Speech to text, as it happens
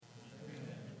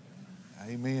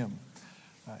Amen.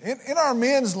 In our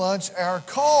men's lunch, our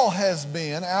call has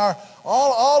been,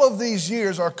 all of these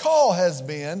years, our call has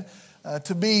been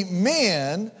to be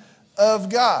men of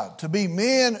God, to be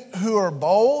men who are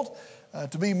bold,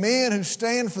 to be men who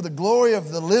stand for the glory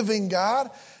of the living God,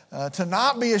 to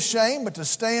not be ashamed, but to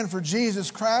stand for Jesus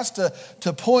Christ,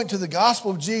 to point to the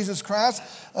gospel of Jesus Christ,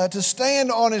 to stand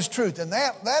on His truth. And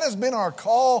that has been our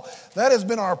call, that has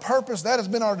been our purpose, that has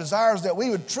been our desires, that we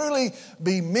would truly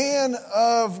be men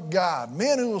of God,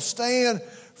 men who will stand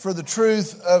for the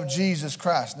truth of Jesus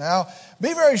Christ. Now,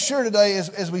 be very sure today,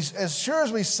 as sure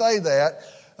as we say that,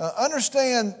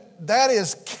 understand that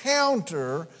is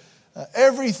counter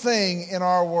everything in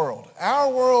our world.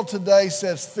 Our world today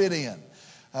says fit in.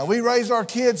 We raise our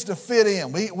kids to fit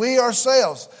in. We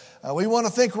ourselves, we want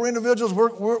to think we're individuals.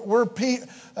 We're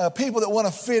people that want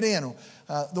to fit in.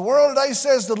 The world today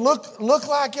says to look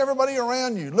like everybody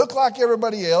around you, look like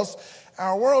everybody else.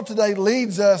 Our world today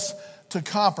leads us to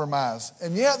compromise.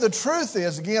 And yet the truth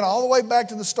is, again, all the way back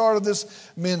to the start of this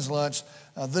men's lunch,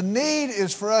 the need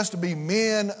is for us to be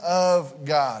men of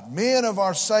God, men of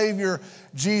our Savior,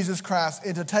 Jesus Christ,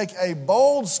 and to take a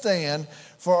bold stand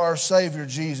for our Savior,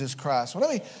 Jesus Christ.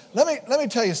 Well, let me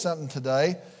tell you something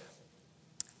today.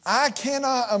 I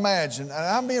cannot imagine, and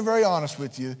I'm being very honest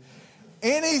with you,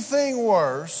 anything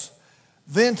worse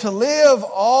than to live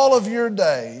all of your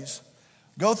days,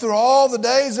 go through all the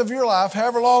days of your life,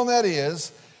 however long that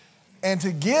is, and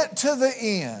to get to the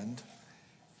end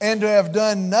and to have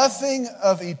done nothing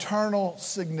of eternal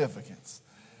significance.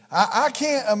 I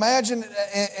can't imagine,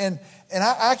 and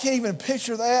I can't even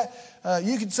picture that.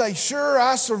 You could say, sure,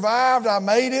 I survived, I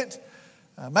made it.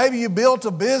 Maybe you built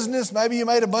a business, maybe you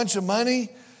made a bunch of money.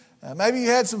 Maybe you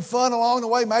had some fun along the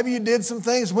way, maybe you did some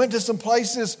things, went to some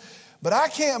places. But I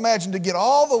can't imagine to get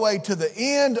all the way to the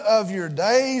end of your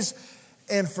days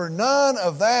and for none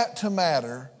of that to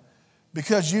matter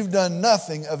because you've done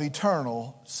nothing of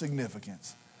eternal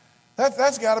significance.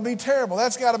 That's got to be terrible.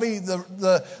 That's got to be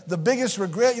the biggest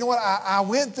regret. You know what? I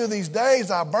went through these days.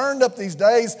 I burned up these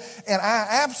days. And I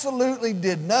absolutely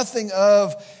did nothing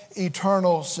of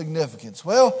eternal significance.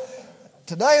 Well,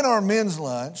 today in our men's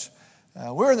lunch,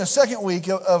 we're in the second week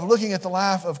of looking at the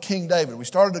life of King David. We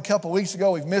started a couple weeks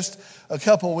ago. We've missed a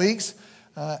couple weeks.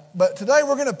 But today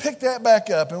we're going to pick that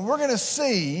back up. And we're going to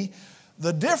see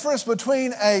the difference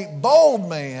between a bold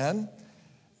man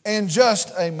and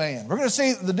just a man. We're going to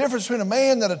see the difference between a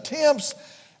man that attempts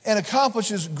and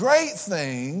accomplishes great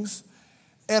things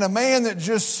and a man that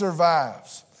just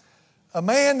survives. A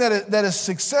man that is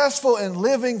successful in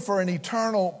living for an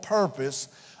eternal purpose,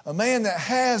 a man that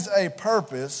has a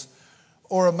purpose,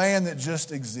 or a man that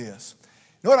just exists.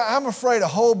 You know what? I'm afraid a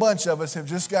whole bunch of us have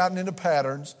just gotten into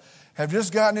patterns, have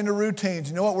just gotten into routines.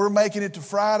 You know what? We're making it to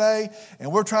Friday, and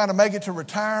we're trying to make it to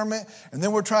retirement, and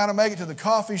then we're trying to make it to the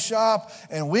coffee shop,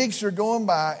 and weeks are going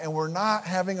by, and we're not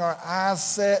having our eyes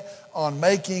set on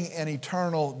making an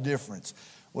eternal difference.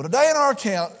 Well, today in our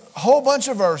account, a whole bunch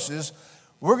of verses,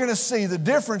 we're going to see the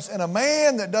difference in a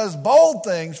man that does bold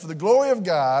things for the glory of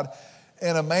God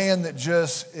and a man that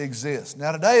just exists.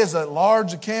 Now, today is a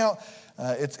large account.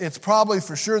 It's probably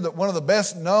for sure that one of the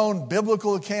best known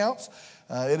biblical accounts.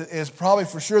 It is probably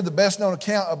for sure the best known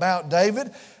account about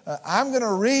David. I'm going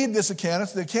to read this account.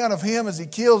 It's the account of him as he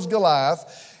kills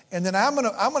Goliath. And then I'm going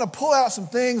to pull out some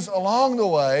things along the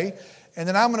way. And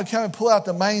then I'm going to kind of pull out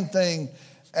the main thing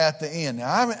at the end.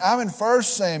 Now, I'm in 1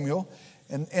 Samuel.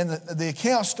 And the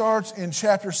account starts in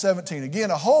chapter 17.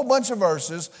 Again, a whole bunch of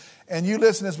verses. And you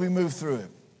listen as we move through it.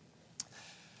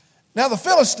 Now the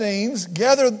Philistines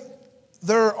gathered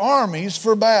their armies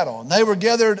for battle. And they were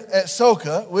gathered at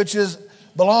Soka, which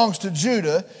belongs to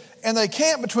Judah, and they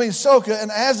camped between Soka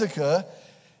and Azekah.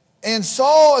 And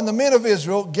Saul and the men of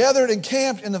Israel gathered and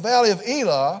camped in the valley of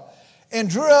Elah and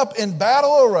drew up in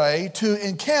battle array to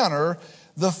encounter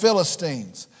the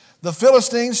Philistines. The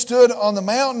Philistines stood on the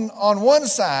mountain on one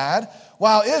side,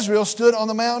 while Israel stood on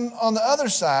the mountain on the other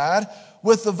side,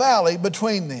 with the valley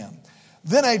between them.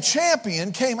 Then a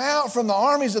champion came out from the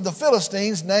armies of the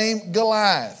Philistines named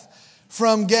Goliath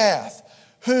from Gath,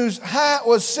 whose height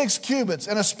was 6 cubits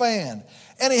and a span.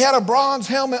 And he had a bronze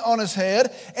helmet on his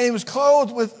head, and he was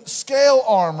clothed with scale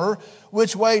armor,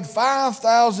 which weighed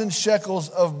 5,000 shekels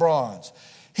of bronze.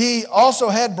 He also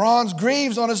had bronze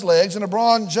greaves on his legs and a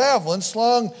bronze javelin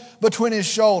slung between his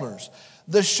shoulders.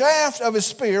 The shaft of his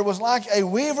spear was like a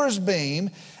weaver's beam,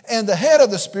 and the head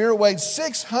of the spear weighed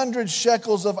 600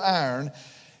 shekels of iron.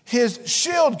 His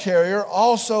shield carrier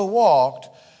also walked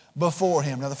before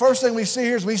him. Now, the first thing we see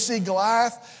here is we see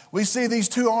Goliath. We see these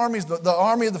two armies. The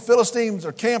army of the Philistines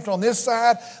are camped on this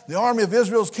side. The army of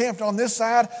Israel is camped on this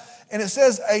side. And it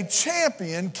says a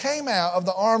champion came out of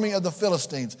the army of the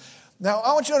Philistines. Now,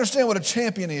 I want you to understand what a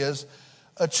champion is.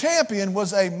 A champion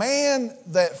was a man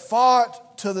that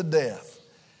fought to the death.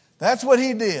 That's what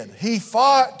he did. He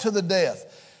fought to the death.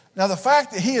 Now, the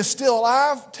fact that he is still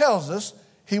alive tells us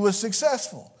he was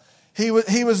successful. He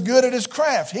was good at his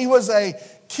craft. He was a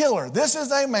killer. This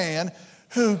is a man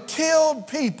who killed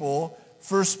people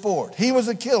for sport. He was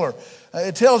a killer.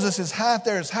 It tells us his height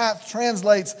there. His height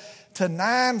translates to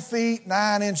 9 feet,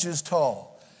 9 inches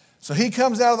tall. So he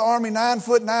comes out of the army 9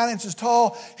 foot, 9 inches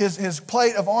tall. His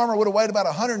plate of armor would have weighed about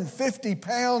 150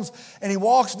 pounds. And he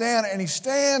walks down and he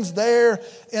stands there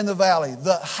in the valley.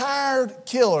 The hired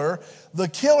killer, the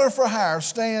killer for hire,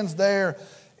 stands there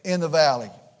in the valley.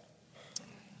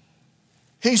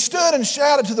 He stood and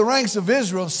shouted to the ranks of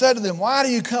Israel and said to them, "Why do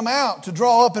you come out to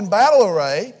draw up in battle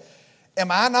array?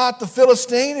 Am I not the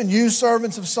Philistine, and you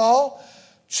servants of Saul?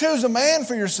 Choose a man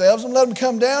for yourselves and let him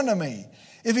come down to me.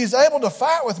 If he's able to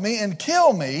fight with me and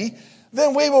kill me,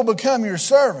 then we will become your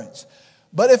servants.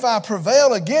 But if I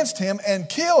prevail against him and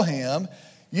kill him,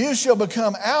 you shall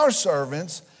become our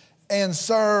servants and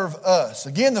serve us."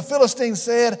 Again, the Philistine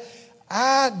said,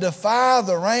 "I defy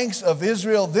the ranks of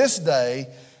Israel this day.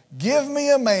 Give me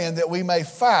a man that we may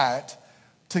fight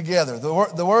together."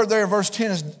 The word there in verse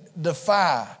 10 is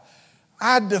defy.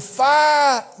 I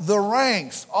defy the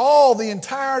ranks, the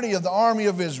entirety of the army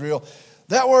of Israel.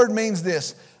 That word means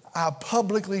this: I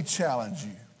publicly challenge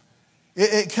you.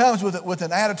 It comes with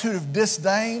an attitude of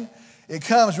disdain. It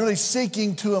comes really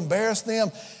seeking to embarrass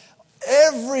them.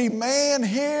 Every man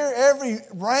here, every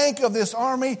rank of this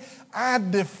army, I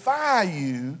defy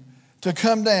you to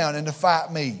come down and to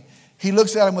fight me. He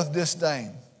looks at him with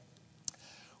disdain.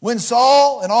 When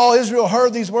Saul and all Israel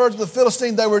heard these words of the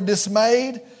Philistine, they were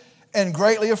dismayed and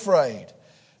greatly afraid.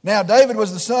 Now David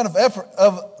was the son of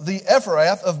the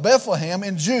Ephrath of Bethlehem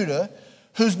in Judah,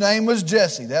 whose name was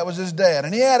Jesse. That was his dad.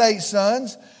 And he had 8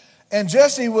 sons. And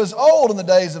Jesse was old in the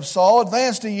days of Saul,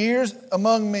 advanced in years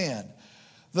among men.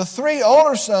 The 3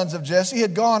 older sons of Jesse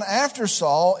had gone after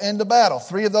Saul into battle.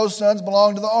 3 of those sons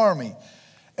belonged to the army.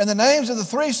 And the names of the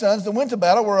 3 sons that went to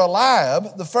battle were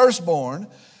Eliab, the firstborn,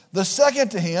 the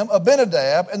second to him,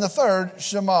 Abinadab, and the third,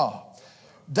 Shammah.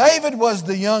 David was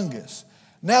the youngest.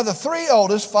 Now the 3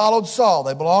 oldest followed Saul.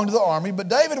 They belonged to the army, but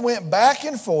David went back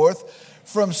and forth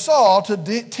from Saul to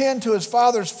tend to his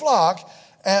father's flock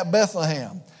at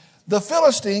Bethlehem. The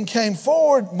Philistine came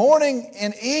forward morning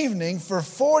and evening for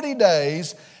 40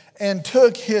 days and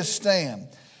took his stand.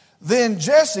 Then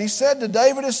Jesse said to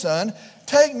David his son,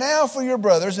 "Take now for your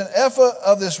brothers an ephah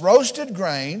of this roasted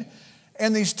grain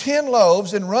and these 10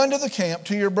 loaves and run to the camp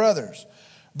to your brothers.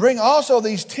 Bring also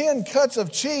these 10 cuts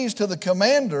of cheese to the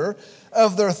commander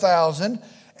of their 1,000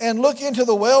 and look into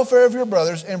the welfare of your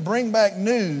brothers and bring back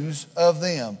news of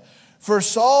them. For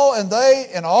Saul and they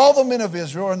and all the men of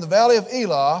Israel are in the valley of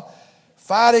Elah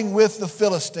fighting with the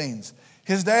Philistines."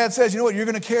 His dad says, "You know what? You're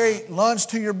going to carry lunch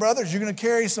to your brothers. You're going to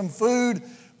carry some food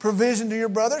provision to your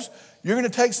brothers. You're going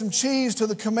to take some cheese to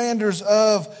the commanders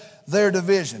of their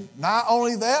division. Not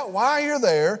only that, while you're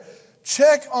there,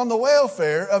 check on the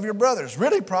welfare of your brothers.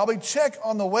 Really, probably check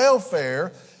on the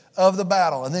welfare of the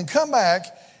battle. And then come back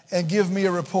and give me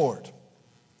a report."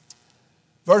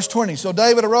 Verse 20, so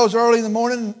David arose early in the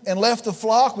morning and left the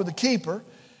flock with the keeper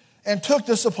and took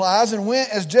the supplies and went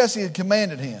as Jesse had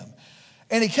commanded him.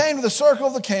 And he came to the circle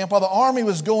of the camp while the army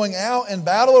was going out in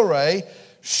battle array,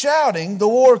 shouting the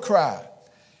war cry.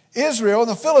 Israel and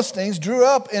the Philistines drew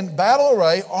up in battle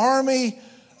array, army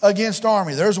against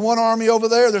army. There's one army over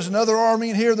there. There's another army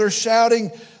in here. They're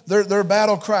shouting their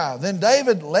battle cry. Then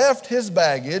David left his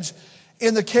baggage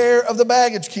in the care of the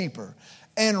baggage keeper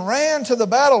and ran to the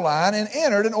battle line and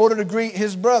entered in order to greet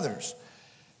his brothers.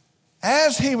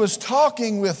 As he was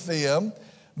talking with them,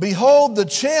 behold, the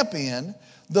champion,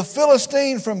 the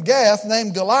Philistine from Gath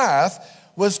named Goliath,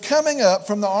 was coming up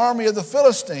from the army of the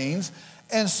Philistines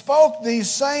and spoke these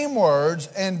same words,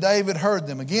 and David heard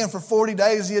them. Again, for 40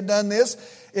 days he had done this.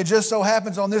 It just so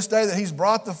happens on this day that he's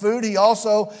brought the food. He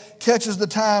also catches the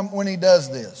time when he does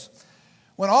this.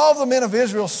 When all the men of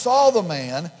Israel saw the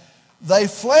man, they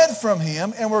fled from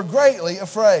him and were greatly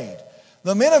afraid.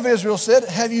 The men of Israel said,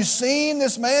 "Have you seen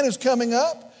this man who's coming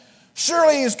up?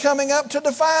 Surely he is coming up to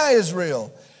defy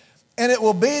Israel. And it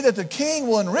will be that the king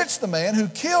will enrich the man who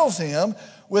kills him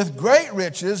with great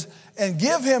riches and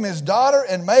give him his daughter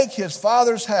and make his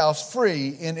father's house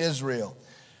free in Israel."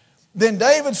 Then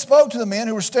David spoke to the men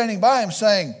who were standing by him,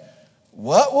 saying,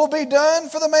 "What will be done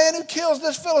for the man who kills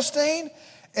this Philistine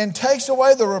and takes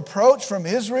away the reproach from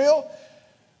Israel?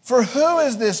 For who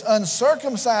is this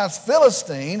uncircumcised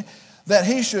Philistine that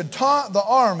he should taunt the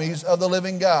armies of the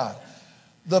living God?"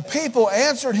 The people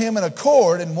answered him in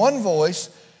accord in one voice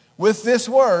with this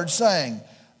word, saying,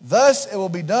 thus it will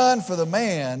be done for the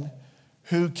man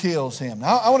who kills him.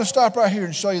 Now, I want to stop right here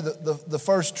and show you the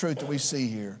first truth that we see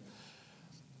here.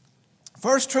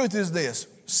 First truth is this.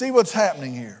 See what's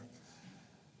happening here.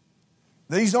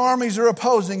 These armies are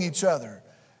opposing each other.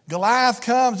 Goliath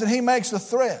comes and he makes a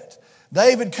threat.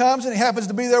 David comes and he happens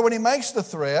to be there when he makes the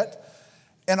threat.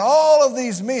 And all of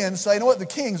these men say, you know what, the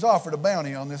king's offered a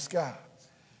bounty on this guy.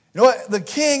 You know what, the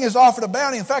king has offered a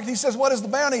bounty. In fact, he says, what is the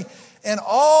bounty? And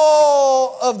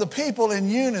all of the people in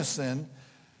unison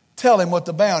tell him what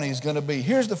the bounty is going to be.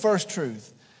 Here's the first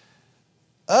truth.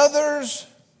 Others,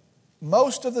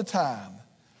 most of the time,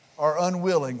 are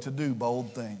unwilling to do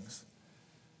bold things.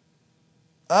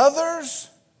 Others,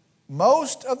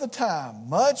 most of the time,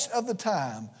 much of the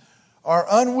time, are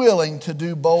unwilling to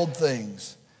do bold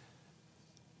things.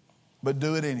 But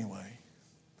do it anyway.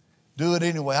 Do it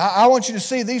anyway. I want you to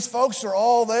see these folks are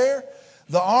all there.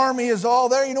 The army is all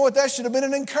there. You know what? That should have been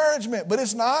an encouragement, but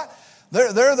it's not.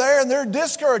 They're there and they're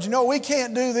discouraged. You know, we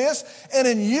can't do this. And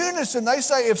in unison, they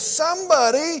say, if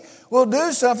somebody will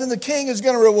do something, the king is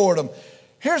going to reward them.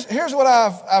 Here's what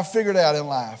I've figured out in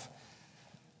life.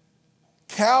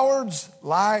 Cowards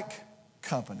like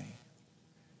company.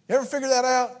 You ever figure that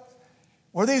out?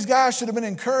 Where these guys should have been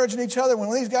encouraging each other,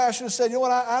 when these guys should have said, you know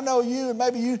what, I know you, and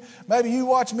maybe you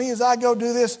watch me as I go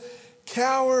do this.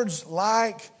 Cowards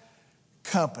like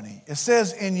company. It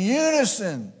says in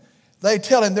unison, they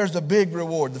tell him there's a big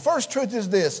reward. The first truth is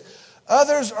this.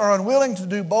 Others are unwilling to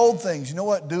do bold things. You know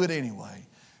what? Do it anyway.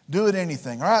 Do it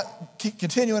anything. All right, keep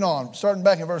continuing on, starting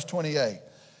back in verse 28.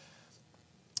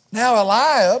 Now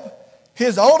Eliab,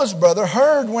 his oldest brother,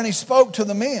 heard when he spoke to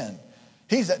the men.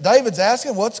 David's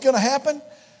asking, what's going to happen?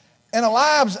 And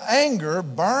Eliab's anger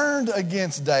burned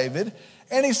against David.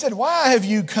 And he said, why have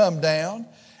you come down?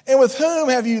 And with whom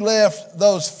have you left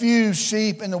those few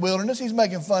sheep in the wilderness? He's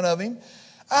making fun of him.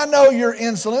 I know your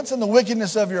insolence and the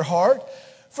wickedness of your heart,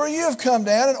 for you have come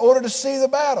down in order to see the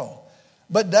battle.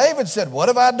 But David said, what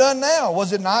have I done now?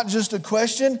 Was it not just a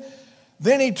question?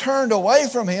 Then he turned away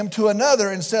from him to another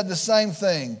and said the same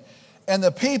thing. And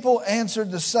the people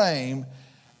answered the same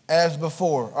as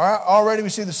before. All right, already we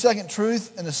see the second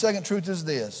truth, and the second truth is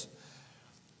this.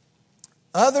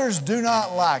 Others do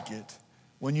not like it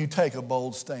when you take a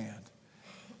bold stand.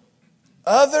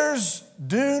 Others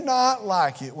do not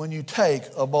like it when you take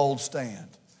a bold stand.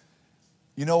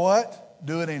 You know what?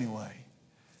 Do it anyway.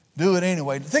 Do it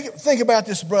anyway. Think about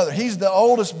this brother. He's the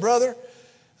oldest brother.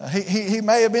 He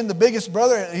may have been the biggest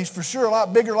brother. He's for sure a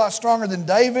lot bigger, a lot stronger than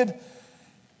David.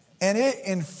 And it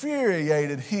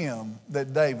infuriated him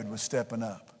that David was stepping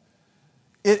up.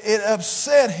 It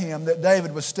upset him that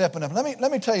David was stepping up.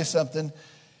 Let me tell you something.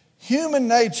 Human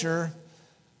nature,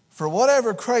 for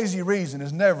whatever crazy reason,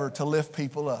 is never to lift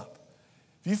people up.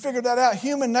 If you figured that out,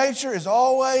 human nature is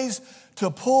always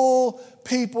to pull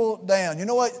people down. You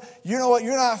know what? You're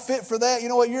not fit for that. You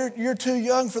know what? You're too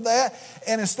young for that.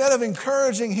 And instead of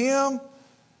encouraging him,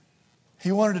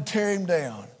 he wanted to tear him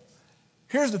down.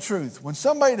 Here's the truth. When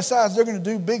somebody decides they're going to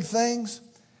do big things,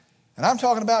 and I'm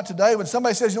talking about today, when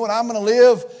somebody says, you know what, I'm going to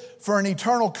live for an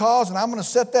eternal cause, and I'm going to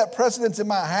set that precedence in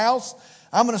my house,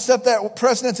 I'm going to set that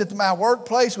precedence at my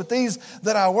workplace with these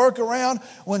that I work around.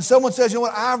 When someone says, you know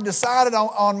what, I've decided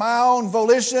on my own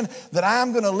volition that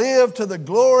I'm going to live to the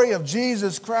glory of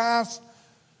Jesus Christ,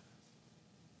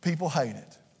 people hate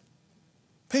it.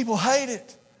 People hate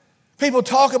it. People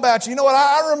talk about you. You know what,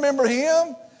 I remember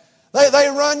him. They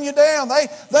run you down.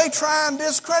 They try and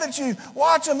discredit you.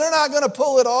 Watch them. They're not going to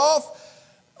pull it off.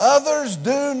 Others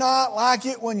do not like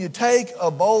it when you take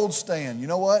a bold stand. You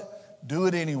know what? Do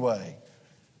it anyway.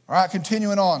 All right,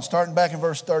 continuing on, starting back in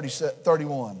verse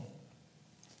 31.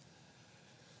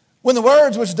 When the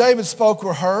words which David spoke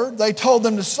were heard, they told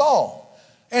them to Saul,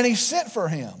 and he sent for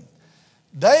him.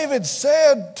 David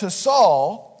said to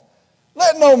Saul,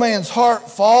 let no man's heart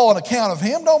fall on account of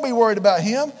him. Don't be worried about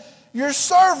him. Your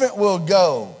servant will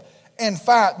go and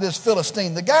fight this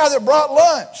Philistine, the guy that brought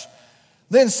lunch.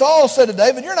 Then Saul said to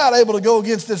David, you're not able to go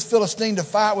against this Philistine to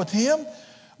fight with him,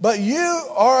 but you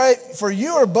are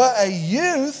but a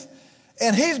youth,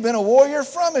 and he's been a warrior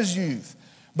from his youth.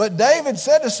 But David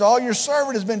said to Saul, your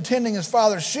servant has been tending his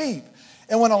father's sheep.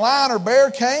 And when a lion or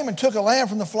bear came and took a lamb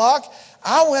from the flock,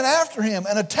 I went after him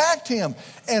and attacked him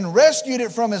and rescued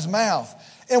it from his mouth.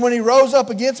 And when he rose up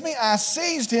against me, I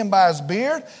seized him by his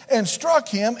beard and struck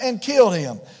him and killed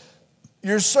him.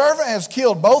 Your servant has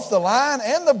killed both the lion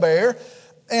and the bear,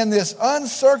 and this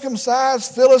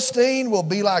uncircumcised Philistine will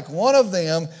be like one of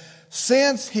them,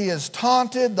 since he has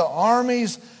taunted the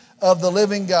armies of the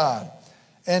living God.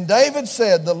 And David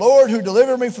said, the Lord who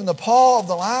delivered me from the paw of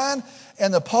the lion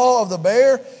and the paw of the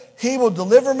bear, he will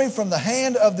deliver me from the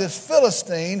hand of this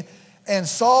Philistine. And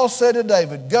Saul said to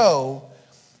David, go,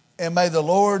 and may the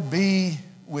Lord be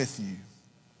with you.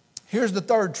 Here's the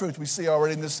third truth we see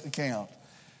already in this account.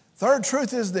 Third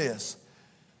truth is this: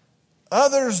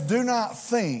 others do not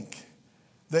think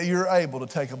that you're able to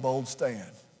take a bold stand.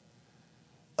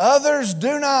 Others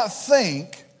do not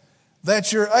think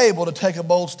that you're able to take a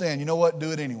bold stand. You know what?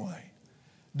 Do it anyway.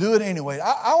 Do it anyway.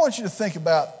 I want you to think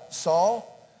about Saul.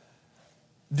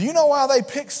 Do you know why they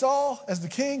picked Saul as the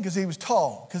king? Because he was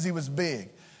tall, because he was big.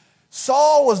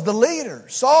 Saul was the leader.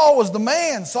 Saul was the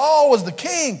man. Saul was the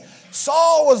king.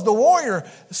 Saul was the warrior.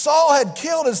 Saul had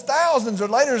killed his thousands, or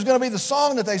later is going to be the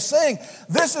song that they sing.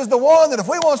 This is the one that if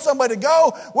we want somebody to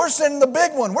go, we're sending the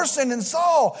big one. We're sending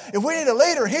Saul. If we need a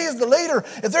leader, he's the leader.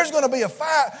 If there's going to be a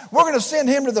fight, we're going to send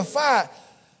him to the fight.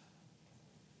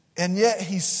 And yet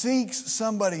he seeks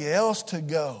somebody else to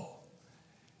go.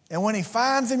 And when he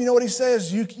finds him, you know what he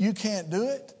says? You can't do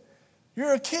it.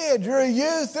 You're a kid. You're a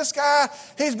youth. This guy,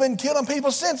 he's been killing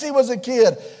people since he was a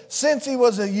kid, since he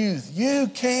was a youth. You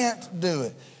can't do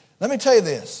it. Let me tell you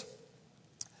this.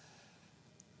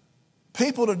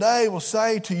 People today will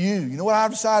say to you, you know what,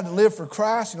 I've decided to live for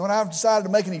Christ. You know what, I've decided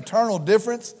to make an eternal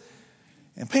difference.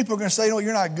 And people are going to say, you know what,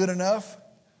 you're not good enough.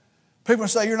 People are going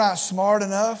to say, you're not smart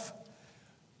enough.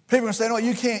 People are going to say, no,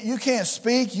 you can't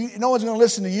speak. No one's going to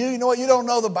listen to you. You know what, you don't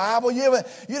know the Bible. You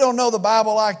don't know the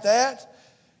Bible like that.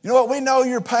 You know what? We know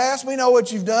your past. We know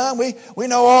what you've done. We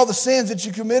know all the sins that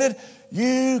you committed.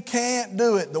 You can't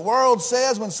do it. The world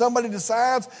says when somebody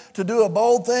decides to do a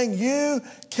bold thing, you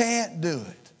can't do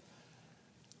it.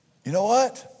 You know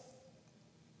what?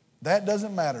 That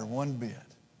doesn't matter one bit.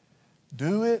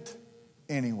 Do it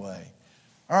anyway.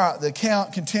 All right, the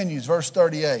account continues, verse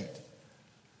 38.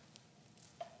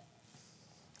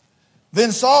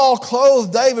 Then Saul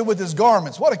clothed David with his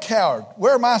garments. What a coward.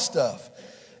 Wear my stuff.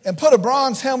 And put a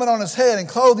bronze helmet on his head and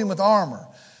clothed him with armor.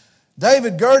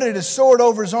 David girded his sword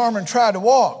over his arm and tried to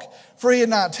walk, for he had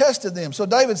not tested them. So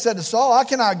David said to Saul, I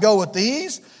cannot go with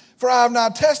these, for I have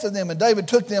not tested them. And David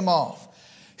took them off.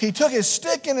 He took his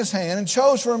stick in his hand and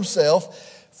chose for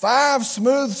himself 5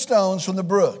 smooth stones from the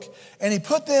brook. And he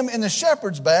put them in the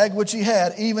shepherd's bag, which he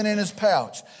had, even in his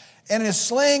pouch. And his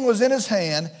sling was in his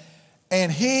hand,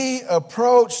 and he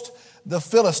approached the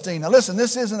Philistine. Now listen,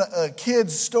 this isn't a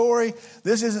kid's story.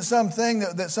 This isn't something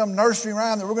that some nursery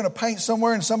rhyme that we're going to paint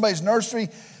somewhere in somebody's nursery.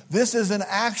 This is an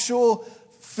actual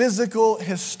physical,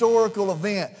 historical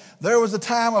event. There was a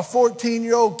time a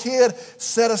 14-year-old kid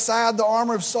set aside the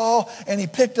armor of Saul and he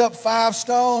picked up 5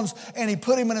 stones and he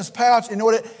put him in his pouch. And you know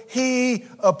what? He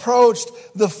approached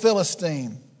the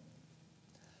Philistine.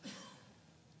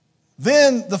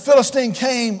 Then the Philistine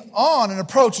came on and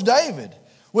approached David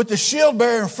with the shield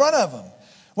bearer in front of him.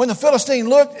 When the Philistine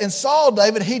looked and saw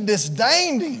David, he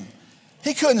disdained him.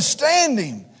 He couldn't stand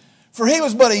him, for he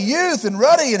was but a youth and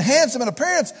ruddy and handsome in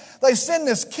appearance. They send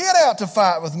this kid out to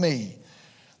fight with me.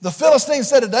 The Philistine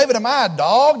said to David, am I a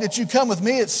dog that you come with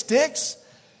me at sticks?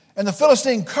 And the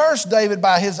Philistine cursed David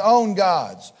by his own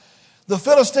gods. The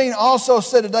Philistine also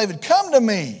said to David, come to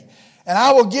me, and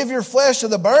I will give your flesh to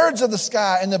the birds of the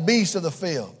sky and the beasts of the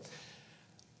field.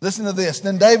 Listen to this.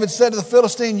 Then David said to the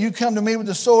Philistine, you come to me with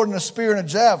a sword and a spear and a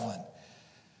javelin.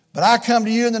 But I come to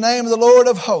you in the name of the Lord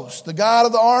of hosts, the God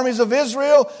of the armies of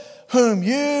Israel, whom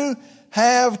you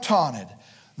have taunted.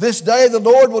 This day the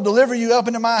Lord will deliver you up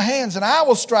into my hands, and I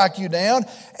will strike you down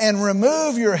and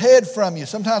remove your head from you.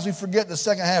 Sometimes we forget the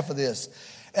second half of this.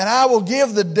 And I will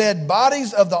give the dead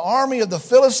bodies of the army of the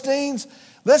Philistines.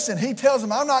 Listen, he tells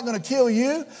them, I'm not going to kill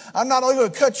you. I'm not only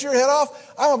going to cut your head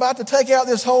off. I'm about to take out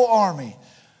this whole army.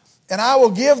 And I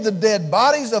will give the dead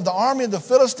bodies of the army of the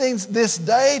Philistines this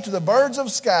day to the birds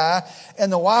of sky and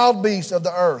the wild beasts of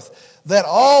the earth, that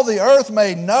all the earth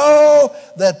may know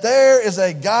that there is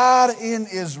a God in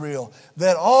Israel.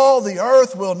 That all the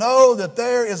earth will know that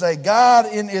there is a God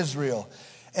in Israel.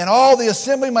 And all the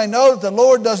assembly may know that the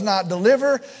Lord does not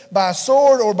deliver by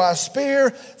sword or by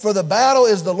spear, for the battle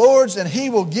is the Lord's, and he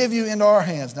will give you into our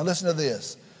hands. Now listen to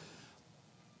this.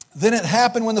 Then it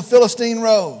happened when the Philistine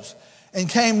rose and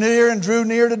came near and drew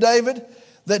near to David,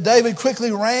 that David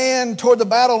quickly ran toward the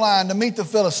battle line to meet the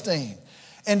Philistine.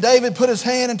 And David put his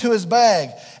hand into his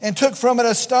bag and took from it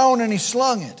a stone and he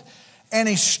slung it. And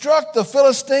he struck the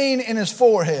Philistine in his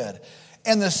forehead.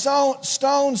 And the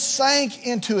stone sank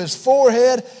into his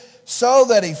forehead so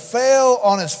that he fell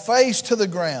on his face to the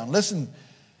ground. Listen,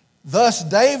 thus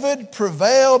David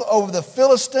prevailed over the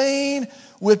Philistine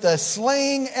with a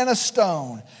sling and a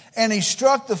stone. And he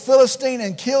struck the Philistine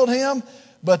and killed him,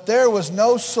 but there was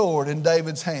no sword in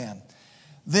David's hand.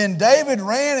 Then David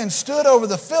ran and stood over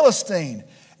the Philistine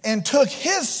and took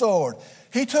his sword.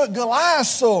 He took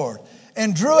Goliath's sword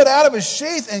and drew it out of his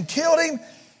sheath and killed him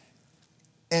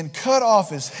and cut off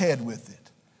his head with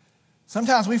it.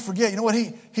 Sometimes we forget, you know what,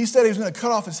 he said he was going to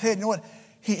cut off his head. You know what,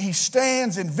 he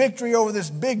stands in victory over this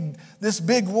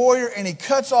big warrior, and he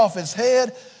cuts off his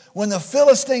head. When the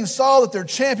Philistines saw that their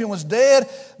champion was dead,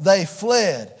 they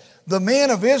fled. The men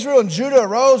of Israel and Judah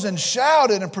arose and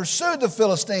shouted and pursued the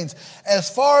Philistines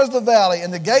as far as the valley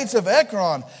and the gates of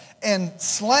Ekron, and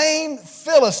slain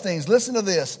Philistines, listen to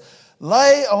this,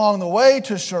 lay along the way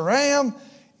to Sharam,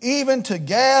 even to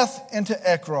Gath and to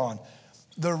Ekron.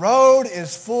 The road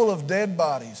is full of dead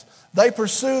bodies. They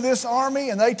pursue this army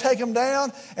and they take them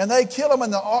down and they kill them,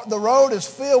 and the road is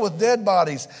filled with dead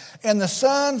bodies. And the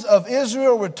sons of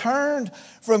Israel returned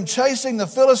from chasing the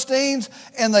Philistines,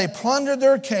 and they plundered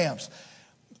their camps.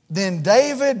 Then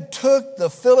David took the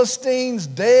Philistines'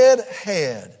 dead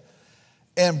head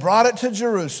and brought it to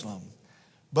Jerusalem,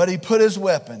 but he put his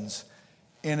weapons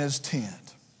in his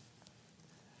tent.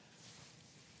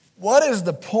 What is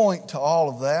the point to all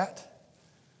of that?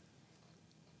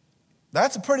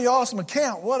 That's a pretty awesome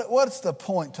account. What's the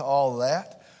point to all of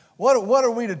that? What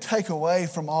are we to take away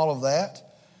from all of that?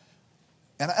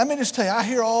 And let me just tell you, I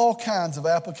hear all kinds of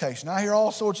application. I hear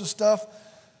all sorts of stuff.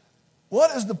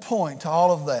 What is the point to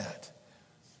all of that?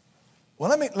 Well,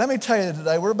 let me tell you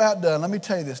today, we're about done. Let me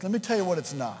tell you this. Let me tell you what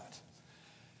it's not.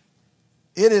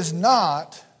 It is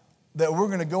not that we're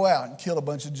going to go out and kill a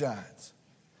bunch of giants.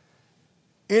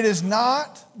 It is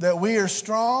not that we are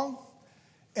strong,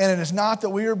 and it is not that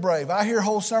we are brave. I hear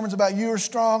whole sermons about you are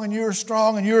strong and you are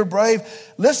strong and you are brave.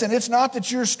 Listen, it's not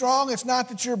that you're strong. It's not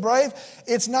that you're brave.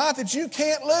 It's not that you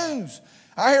can't lose.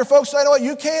 I hear folks say, "Oh,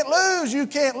 you can't lose. You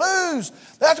can't lose."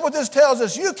 That's what this tells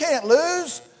us. You can't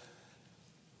lose.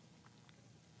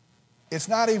 It's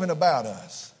not even about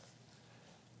us.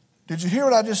 Did you hear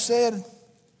what I just said?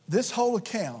 This whole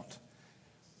account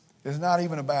is not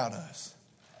even about us.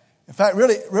 In fact,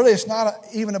 really, it's not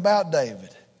even about David.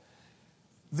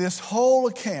 This whole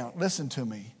account, listen to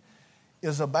me,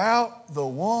 is about the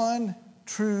one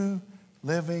true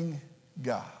living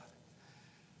God.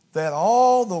 That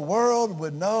all the world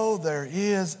would know there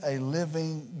is a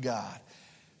living God.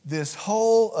 This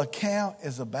whole account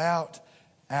is about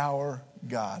our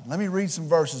God. Let me read some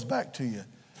verses back to you.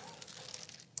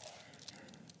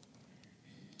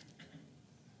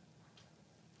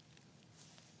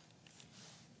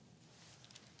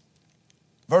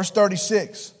 Verse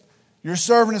 36. Your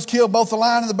servant has killed both the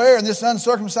lion and the bear, and this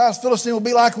uncircumcised Philistine will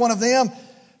be like one of them,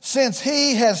 since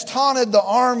he has taunted the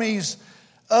armies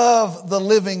of the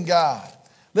living God.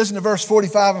 Listen to verse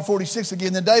 45 and 46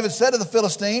 again. Then David said to the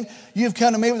Philistine, "You've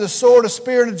come to me with a sword, a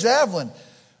spear, and a javelin.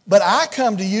 But I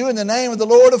come to you in the name of the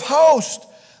Lord of hosts,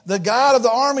 the God of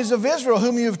the armies of Israel,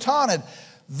 whom you have taunted.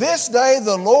 This day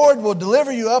the Lord will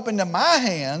deliver you up into my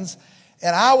hands,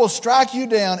 and I will strike you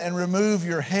down and remove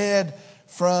your head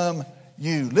from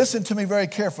you." Listen to me very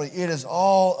carefully. It is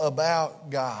all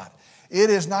about God. It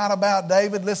is not about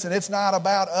David. Listen, it's not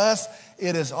about us.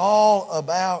 It is all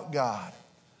about God.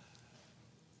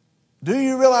 Do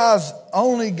you realize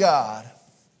only God,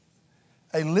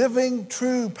 a living,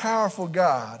 true, powerful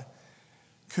God,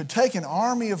 could take an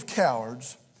army of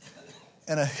cowards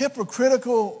and a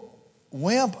hypocritical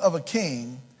wimp of a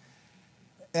king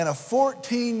and a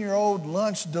 14-year-old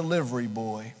lunch delivery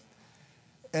boy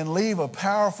and leave a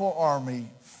powerful army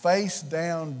face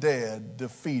down dead,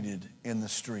 defeated in the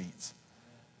streets?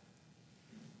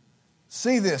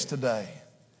 See this today.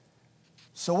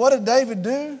 So what did David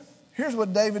do? Here's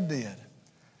what David did.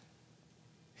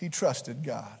 He trusted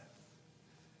God.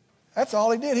 That's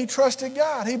all he did. He trusted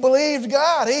God. He believed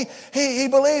God. He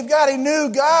believed God. He knew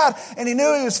God, and he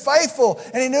knew he was faithful,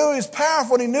 and he knew he was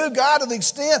powerful, and he knew God to the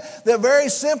extent that very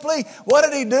simply, what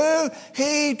did he do?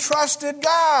 He trusted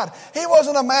God. He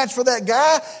wasn't a match for that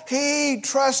guy. He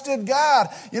trusted God.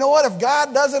 You know what? If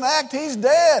God doesn't act, he's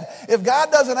dead. If God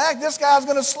doesn't act, this guy's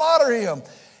going to slaughter him.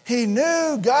 He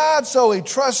knew God, so he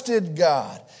trusted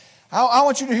God. I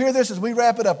want you to hear this as we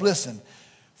wrap it up. Listen.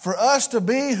 For us to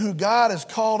be who God has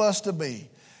called us to be.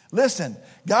 Listen,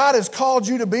 God has called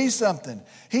you to be something.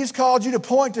 He's called you to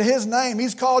point to His name.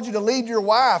 He's called you to lead your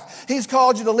wife. He's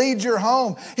called you to lead your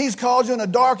home. He's called you in a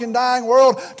dark and dying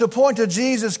world to point to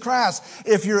Jesus Christ.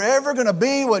 If you're ever going to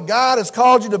be what God has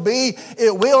called you to be,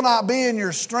 it will not be in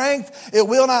your strength. It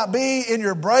will not be in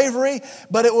your bravery,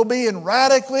 but it will be in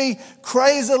radically,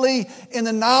 crazily, in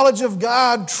the knowledge of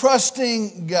God,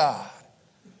 trusting God.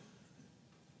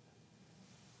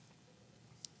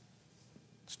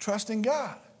 Trusting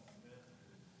God.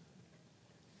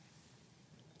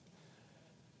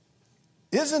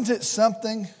 Isn't it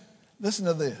something? Listen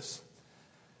to this.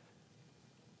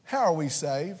 How are we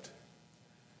saved?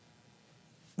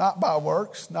 Not by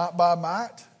works, not by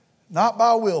might, not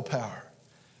by willpower.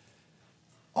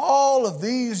 All of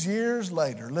these years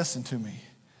later, listen to me,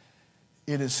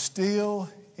 it is still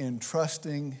in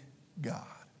trusting God.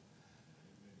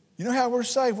 You know how we're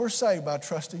saved? We're saved by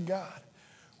trusting God.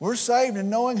 We're saved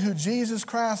in knowing who Jesus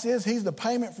Christ is. He's the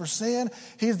payment for sin.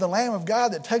 He's the Lamb of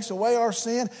God that takes away our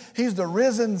sin. He's the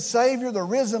risen Savior, the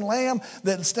risen Lamb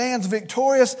that stands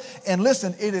victorious. And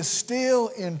listen, it is still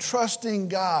in trusting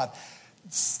God.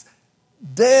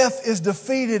 Death is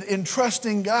defeated in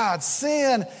trusting God.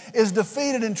 Sin is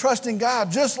defeated in trusting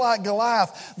God, just like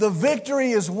Goliath. The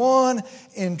victory is won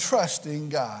in trusting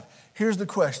God. Here's the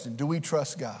question. Do we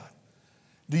trust God?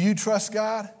 Do you trust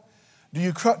God? Do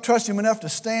you trust Him enough to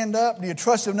stand up? Do you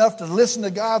trust Him enough to listen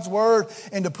to God's Word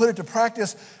and to put it to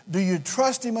practice? Do you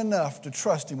trust Him enough to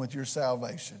trust Him with your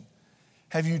salvation?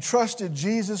 Have you trusted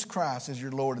Jesus Christ as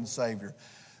your Lord and Savior?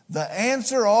 The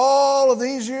answer all of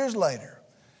these years later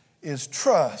is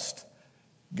trust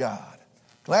God.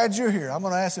 Glad you're here. I'm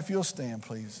going to ask if you'll stand,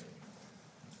 please.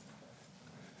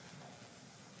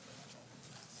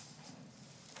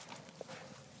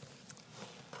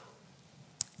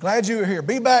 Glad you were here.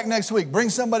 Be back next week. Bring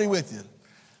somebody with you.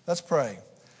 Let's pray.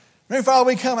 Dear Father,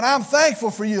 we come and I'm thankful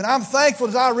for you. And I'm thankful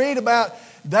as I read about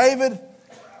David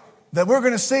that we're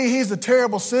going to see he's a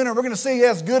terrible sinner. We're going to see he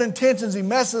has good intentions. He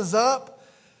messes up.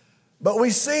 But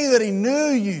we see that he knew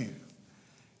you.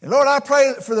 And Lord, I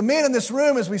pray for the men in this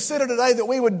room as we sit here today that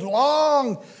we would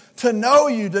long to know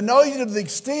you to the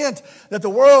extent that the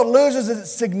world loses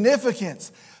its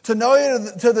significance, to know you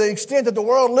to the extent that the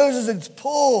world loses its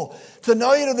pull, to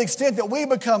know you to the extent that we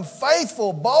become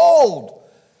faithful, bold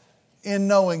in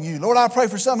knowing you. Lord, I pray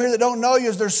for some here that don't know you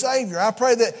as their Savior. I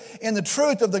pray that in the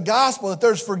truth of the gospel that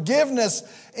there's forgiveness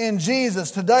in Jesus.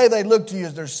 Today they look to you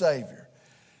as their Savior.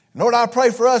 Lord, I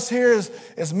pray for us here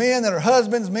as men that are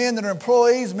husbands, men that are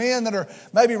employees, men that are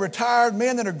maybe retired,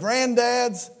 men that are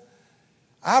granddads.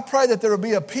 I pray that there will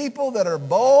be a people that are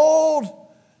bold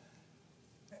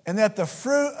and that the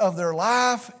fruit of their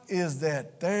life is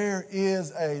that there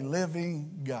is a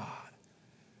living God,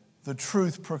 the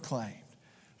truth proclaimed.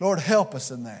 Lord, help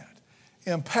us in that.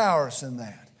 Empower us in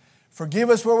that. Forgive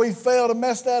us where we fail to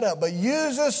mess that up, but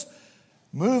use us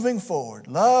moving forward.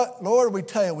 Lord, we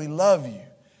tell you we love you.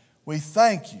 We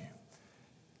thank you.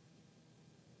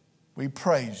 We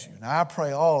praise you. And I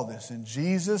pray all this in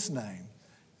Jesus' name.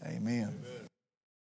 Amen.